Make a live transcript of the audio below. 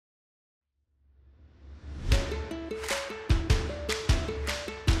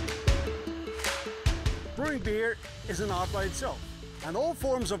Brewing beer is an art by itself, and all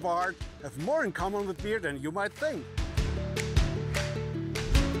forms of art have more in common with beer than you might think.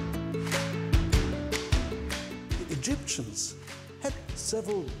 The Egyptians had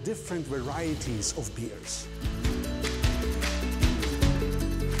several different varieties of beers.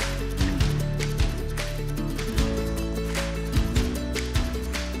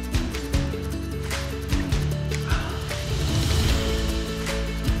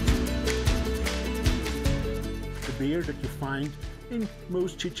 Beer that you find in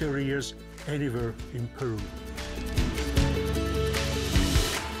most chicherias anywhere in Peru.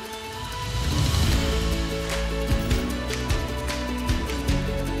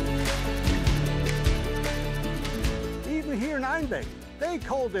 Even here in Einbeck, they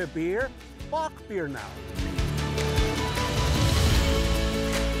call their beer Bock beer now.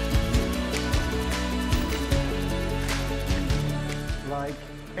 Like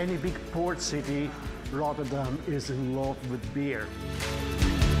any big port city, Rotterdam is in love with beer.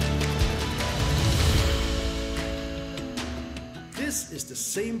 This is the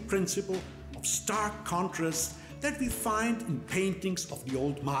same principle of stark contrast that we find in paintings of the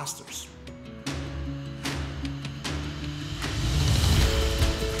old masters.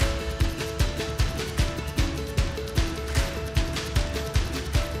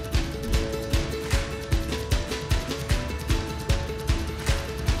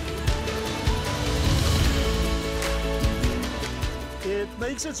 It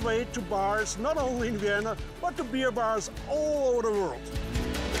makes its way to bars not only in Vienna, but to beer bars all over the world.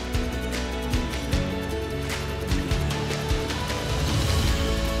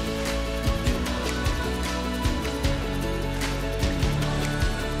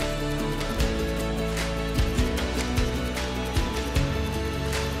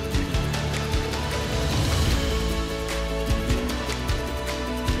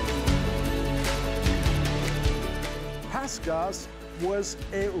 Pascas was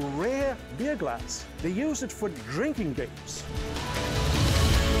a rare beer glass. They used it for drinking games.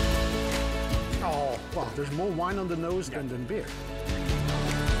 Oh, wow, there's more wine on the nose than beer.